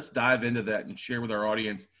questions. Let's dive into that and share with our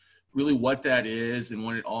audience really what that is and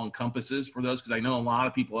what it all encompasses for those, because I know a lot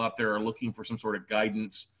of people out there are looking for some sort of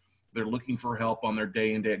guidance. They're looking for help on their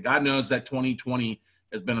day in day. God knows that 2020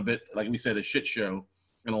 has been a bit, like we said, a shit show.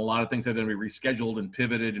 And a lot of things have to be rescheduled and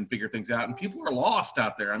pivoted and figure things out. And people are lost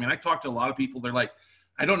out there. I mean, I talk to a lot of people. They're like,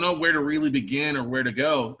 I don't know where to really begin or where to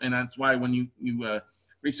go. And that's why when you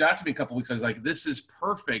reached out to me a couple of weeks, I was like, this is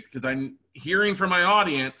perfect because I'm hearing from my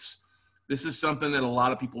audience. This is something that a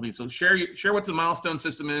lot of people need. So share what the milestone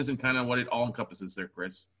system is and kind of what it all encompasses there,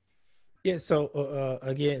 Chris. Yeah. So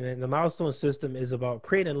again, the milestone system is about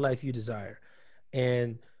creating a life you desire.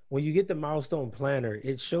 And when you get the milestone planner,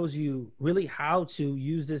 it shows you really how to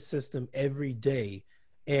use this system every day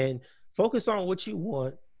and focus on what you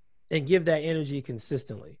want and give that energy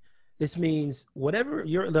consistently. This means whatever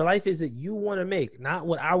the life is that you want to make, not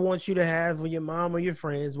what I want you to have or your mom or your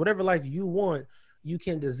friends, whatever life you want, you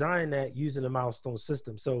can design that using the milestone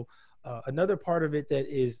system. So another part of it that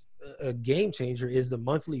is a game changer is the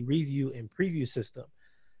monthly review and preview system.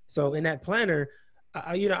 So in that planner,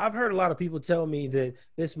 I've heard a lot of people tell me that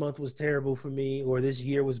this month was terrible for me or this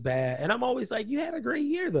year was bad. And I'm always like, you had a great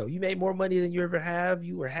year though. You made more money than you ever have.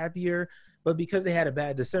 You were happier. But because they had a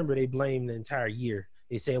bad December, they blame the entire year.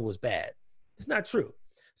 They say it was bad. It's not true.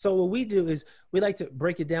 So what we do is we like to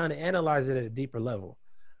break it down and analyze it at a deeper level.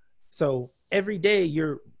 So every day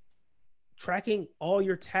you're tracking all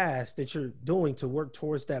your tasks that you're doing to work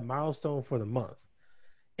towards that milestone for the month.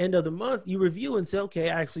 End of the month, you review and say, okay,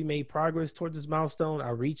 I actually made progress towards this milestone. I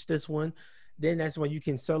reached this one. Then that's when you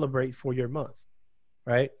can celebrate for your month,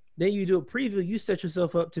 right? Then you do a preview. You set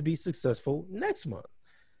yourself up to be successful next month.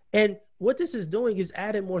 And what this is doing is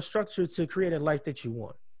adding more structure to create a life that you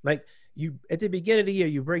want. Like you, at the beginning of the year,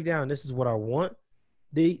 you break down, this is what I want.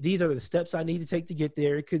 These are the steps I need to take to get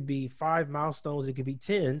there. It could be 5 milestones. It could be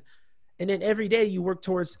 10. And then every day you work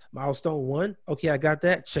towards milestone 1. Okay, I got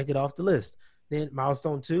that. Check it off the list. Then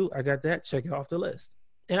milestone 2, I got that. Check it off the list.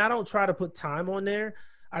 And I don't try to put time on there.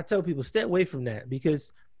 I tell people stay away from that,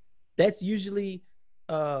 because that's usually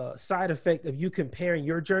a side effect of you comparing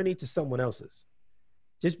your journey to someone else's.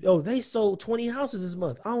 Just, oh, they sold 20 houses this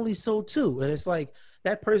month. I only sold 2. And it's like,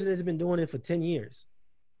 that person has been doing it for 10 years.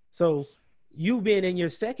 So you being in your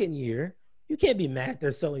second year, you can't be mad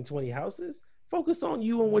they're selling 20 houses. Focus on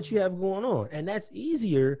you and what you have going on. And that's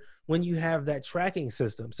easier when you have that tracking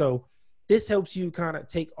system. So this helps you kind of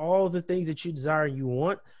take all the things that you desire and you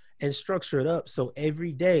want and structure it up. So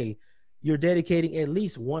every day you're dedicating at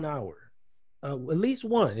least 1 hour. At least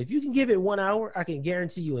one. If you can give it 1 hour, I can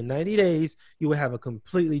guarantee you in 90 days, you will have a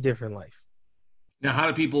completely different life. Now, how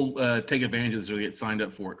do people take advantage of this or get signed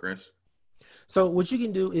up for it, Chris? So what you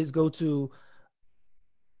can do is go to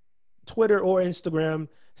Twitter or Instagram,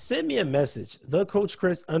 send me a message,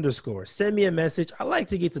 @thecoachchris_. Send me a message. I like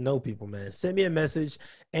to get to know people, man. Send me a message.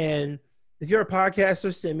 And if you're a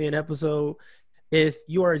podcaster, send me an episode. If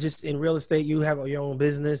you are just in real estate, you have your own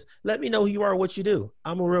business, let me know who you are, what you do.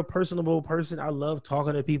 I'm a real personable person. I love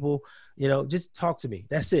talking to people. Just talk to me.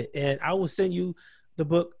 That's it. And I will send you the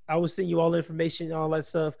book. I will send you all the information, all that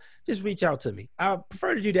stuff. Just reach out to me. I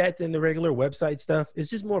prefer to do that than the regular website stuff. It's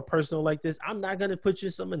just more personal like this. I'm not going to put you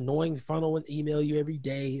in some annoying funnel and email you every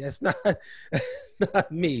day. That's not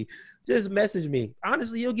me. Just message me.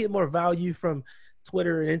 Honestly, you'll get more value from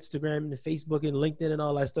Twitter and Instagram and Facebook and LinkedIn and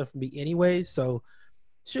all that stuff from me anyways. So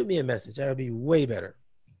shoot me a message. That'll be way better.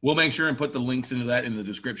 We'll make sure and put the links into that in the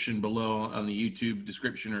description below on the YouTube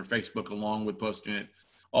description or Facebook, along with posting it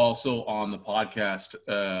also on the podcast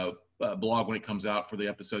blog when it comes out for the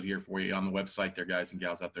episode here for you on the website there, guys and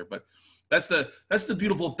gals out there. But that's the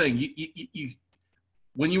beautiful thing. You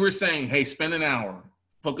when you were saying, hey, spend an hour,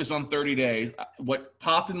 focus on 30 days, what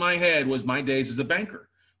popped in my head was my days as a banker.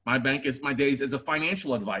 My days as a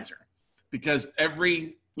financial advisor, because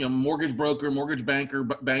every mortgage broker, mortgage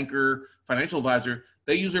banker, financial advisor,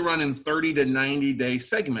 they usually run in 30 to 90 day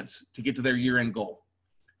segments to get to their year-end goal,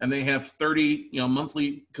 and they have 30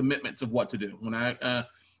 monthly commitments of what to do. When one of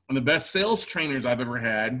the best sales trainers I've ever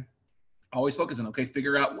had, always focus on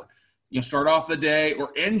figure out what start off the day or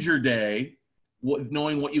end your day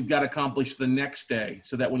knowing what you've got accomplished the next day,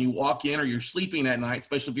 so that when you walk in or you're sleeping at night,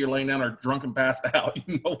 especially if you're laying down or drunk and passed out,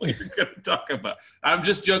 you know what you're going to talk about. I'm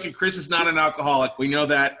just joking. Chris is not an alcoholic. We know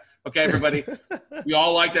that. Okay, everybody. We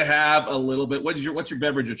all like to have a little bit. What's your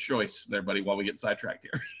beverage of choice there, buddy, while we get sidetracked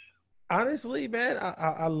here? Honestly, man,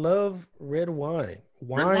 I love red wine.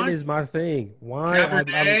 Wine is my thing. Wine.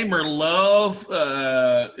 Cabernet, Merlot,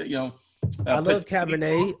 I love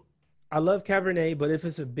Cabernet. I love Cabernet, but if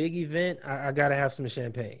it's a big event, I got to have some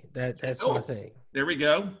champagne. That's my thing. There we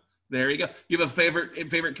go. You have a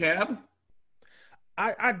favorite cab?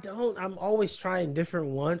 I don't. I'm always trying different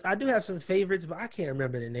ones. I do have some favorites, but I can't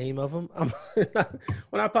remember the name of them.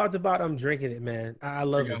 When I talked about I'm drinking it, man. I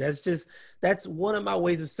love it. That's one of my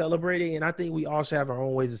ways of celebrating, and I think we all should have our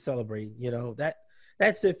own ways of celebrating.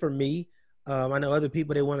 That's it for me. I know other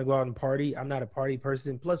people, they want to go out and party. I'm not a party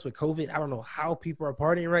person. Plus with COVID, I don't know how people are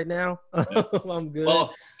partying right now. I'm good.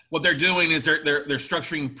 Well, what they're doing is they're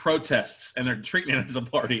structuring protests and they're treating it as a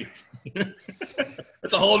party.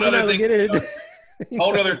 That's a whole other thing.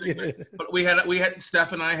 Whole other thing. But we had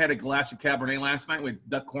Steph and I had a glass of Cabernet last night with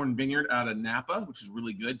Duckhorn Vineyard out of Napa, which is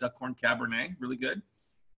really good. Duckhorn Cabernet, really good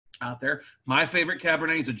out there. My favorite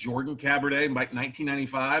Cabernet is a Jordan Cabernet, like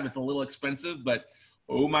 1995. It's a little expensive, but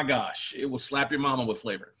oh my gosh, it will slap your mama with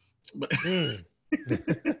flavor. But I'm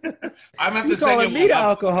have to say, calling me the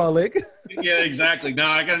alcoholic. Yeah, exactly. No,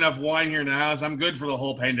 I got enough wine here in the house. I'm good for the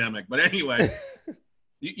whole pandemic. But anyway,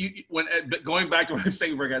 going back to what I was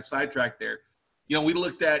saying before I got sidetracked there, we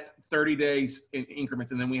looked at 30 days in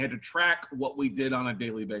increments, and then we had to track what we did on a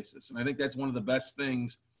daily basis. And I think that's one of the best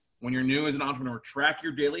things when you're new as an entrepreneur. Track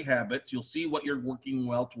your daily habits. You'll see what you're working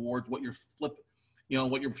well towards, what you're flipping.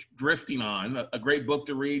 What you're drifting on. A great book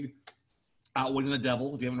to read, Outwitting the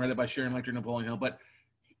Devil, if you haven't read it, by Sharon Lecter and Napoleon Hill. But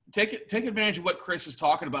take advantage of what Chris is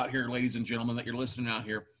talking about here, ladies and gentlemen, that you're listening out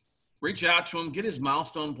here. Reach out to him. Get his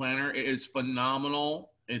milestone planner. It is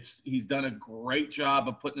phenomenal. He's done a great job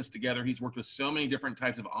of putting this together. He's worked with so many different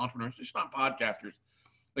types of entrepreneurs, just not podcasters,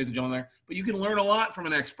 ladies and gentlemen, there. But you can learn a lot from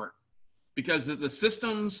an expert because the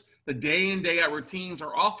systems, the day in, day out routines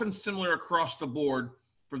are often similar across the board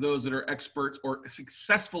for those that are experts or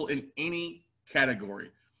successful in any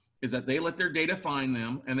category, is that they let their data find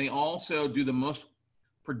them, and they also do the most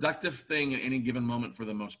productive thing at any given moment for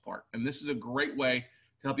the most part. And this is a great way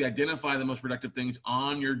to help you identify the most productive things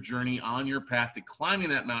on your journey, on your path to climbing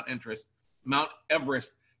that Mount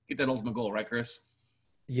Everest, get that ultimate goal, right, Chris?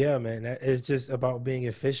 Yeah, man, that is just about being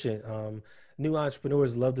efficient. New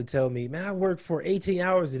entrepreneurs love to tell me, man, I work for 18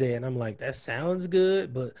 hours a day. And I'm like, that sounds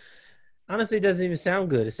good, but honestly, it doesn't even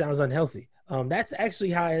sound good. It sounds unhealthy. That's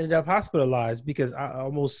actually how I ended up hospitalized because I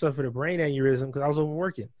almost suffered a brain aneurysm because I was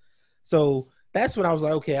overworking. So that's when I was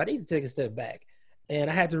like, okay, I need to take a step back. And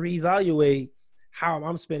I had to reevaluate how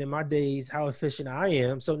I'm spending my days, how efficient I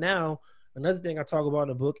am. So now another thing I talk about in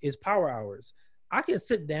the book is power hours. I can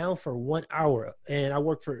sit down for 1 hour and I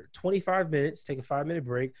work for 25 minutes, take a 5-minute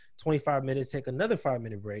break, 25 minutes, take another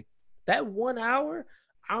 5-minute break. That 1 hour,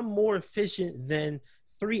 I'm more efficient than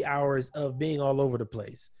 3 hours of being all over the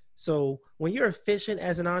place. So when you're efficient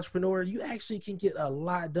as an entrepreneur, you actually can get a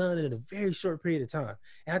lot done in a very short period of time.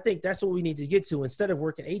 And I think that's what we need to get to. Instead of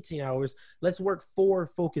working 18 hours, let's work 4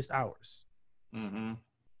 focused hours. Mm-hmm.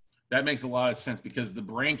 That makes a lot of sense because the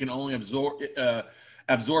brain can only absorb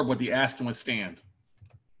what the ass can withstand.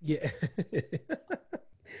 Yeah,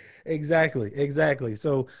 exactly.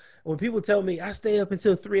 So when people tell me I stay up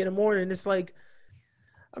until 3 a.m, it's like,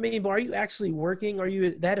 I mean, but are you actually working? Are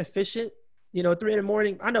you that efficient? 3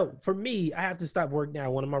 a.m, I know for me, I have to stop work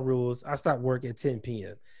now. One of my rules, I stop work at 10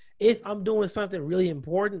 p.m. If I'm doing something really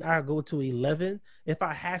important, I go to 11. If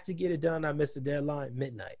I have to get it done, I miss the deadline,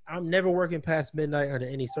 midnight. I'm never working past midnight under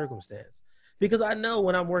any circumstance because I know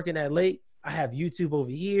when I'm working that late, I have YouTube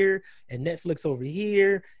over here and Netflix over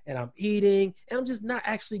here, and I'm eating, and I'm just not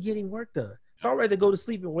actually getting work done. So I'd rather go to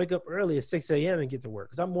sleep and wake up early at 6 a.m. and get to work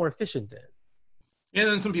because I'm more efficient then. And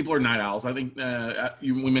then some people are night owls. I think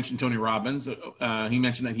we mentioned Tony Robbins. He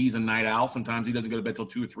mentioned that he's a night owl. Sometimes he doesn't go to bed till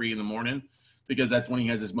 2 or 3 in the morning because that's when he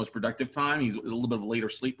has his most productive time. He's a little bit of a later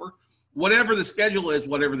sleeper. Whatever the schedule is.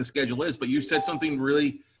 But you said something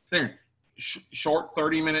really there. Short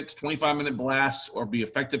 30-minute to 25-minute blasts or be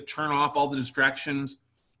effective. Turn off all the distractions.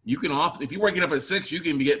 You can if you're waking up at 6, you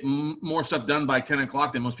can get more stuff done by 10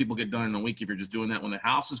 o'clock than most people get done in a week if you're just doing that when the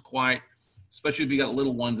house is quiet, especially if you got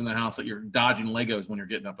little ones in the house that you're dodging Legos when you're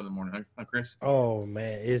getting up in the morning. Huh, Chris? Oh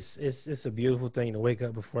man, it's a beautiful thing to wake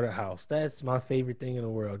up before the house. That's my favorite thing in the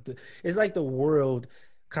world. It's like the world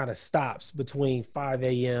kind of stops between 5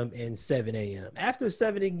 a.m. and 7 a.m. After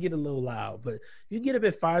 7, it can get a little loud, but you get up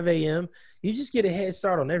at 5 a.m., you just get a head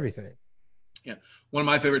start on everything. Yeah. One of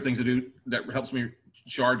my favorite things to do that helps me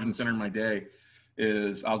charge and center my day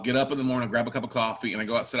is I'll get up in the morning, grab a cup of coffee, and I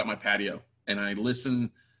go out, sit out my patio, and I listen.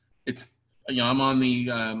 It's, I'm on the,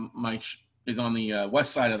 is on the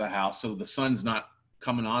west side of the house, so the sun's not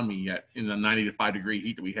coming on me yet in the 95 degree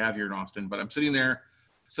heat that we have here in Austin, but I'm sitting there,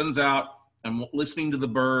 sun's out, I'm listening to the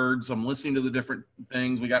birds, I'm listening to the different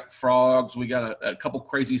things. We got frogs, we got a couple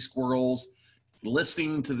crazy squirrels,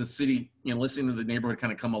 listening to the city, listening to the neighborhood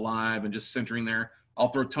kind of come alive and just centering there. I'll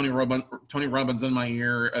throw Tony Robbins in my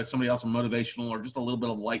ear, somebody else motivational, or just a little bit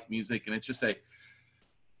of light music, and it's just a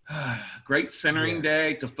great centering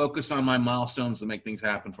day to focus on my milestones to make things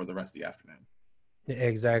happen for the rest of the afternoon. Yeah,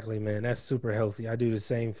 exactly, man. That's super healthy. I do the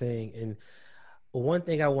same thing. And one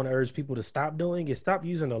thing I want to urge people to stop doing is stop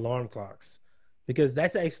using alarm clocks because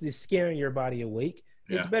that's actually scaring your body awake.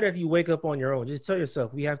 Yeah. It's better if you wake up on your own. Just tell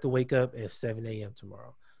yourself, we have to wake up at 7 a.m.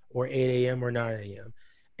 tomorrow or 8 a.m. or 9 a.m.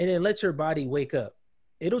 and then let your body wake up.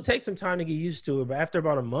 It'll take some time to get used to it, but after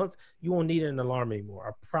about a month, you won't need an alarm anymore.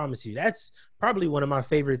 I promise you. That's probably one of my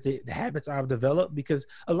favorite habits I've developed because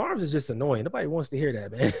alarms are just annoying. Nobody wants to hear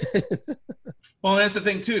that, man. Well, that's the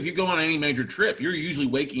thing, too. If you go on any major trip, you're usually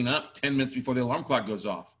waking up 10 minutes before the alarm clock goes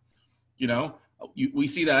off. We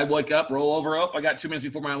see that. I wake up, roll over, I got 2 minutes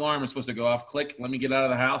before my alarm is supposed to go off. Click, let me get out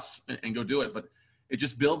of the house and go do it. But it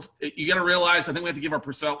just builds. You got to realize, I think we have to give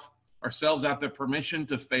ourselves out there permission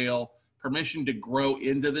to fail, permission to grow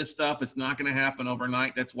into this stuff. It's not going to happen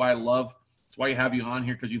overnight. That's why I have you on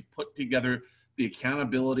here, because you've put together the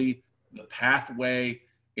accountability, the pathway,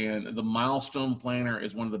 and the milestone planner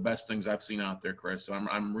is one of the best things I've seen out there, Chris. So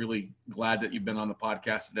I'm really glad that you've been on the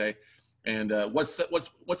podcast today. And what's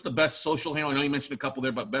the best social handle? I know you mentioned a couple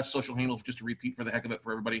there, but best social handle, just to repeat for the heck of it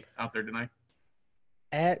for everybody out there tonight.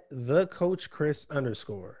 At the Coach Chris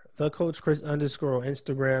 _ the Coach Chris _ on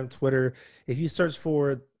Instagram, Twitter. If you search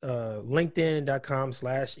for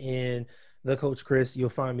linkedin.com/in The Coach Chris. You'll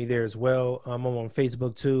find me there as well. I'm on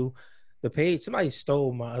Facebook too. The page, somebody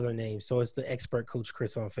stole my other name, so it's the Expert Coach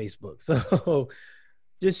Chris on Facebook. So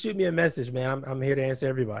just shoot me a message, man. I'm here to answer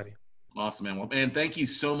everybody. Awesome, man. Well, man, thank you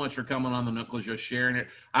so much for coming on the No Closure, sharing it.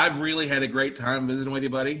 I've really had a great time visiting with you,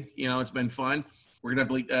 buddy. You know, it's been fun. We're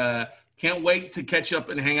gonna can't wait to catch up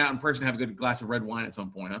and hang out in person. Have a good glass of red wine at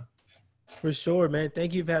some point, huh? For sure, man.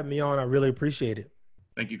 Thank you for having me on. I really appreciate it.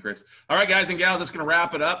 Thank you, Chris. All right, guys and gals, that's gonna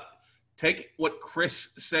wrap it up. Take what Chris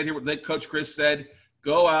said here, what Coach Chris said.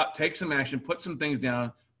 Go out, take some action, put some things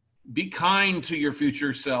down. Be kind to your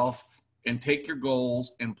future self, and take your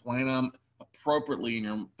goals and plan them appropriately in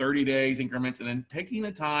your 30 days increments, and then taking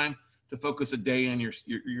the time to focus a day on your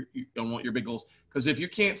big goals. Because if you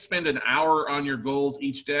can't spend an hour on your goals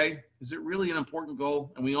each day, is it really an important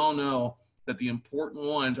goal? And we all know that the important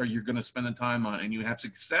ones are you're going to spend the time on, and you have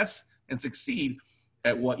success and succeed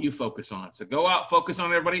at what you focus on. So go out, focus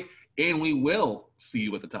on everybody, and we will see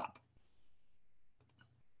you at the top.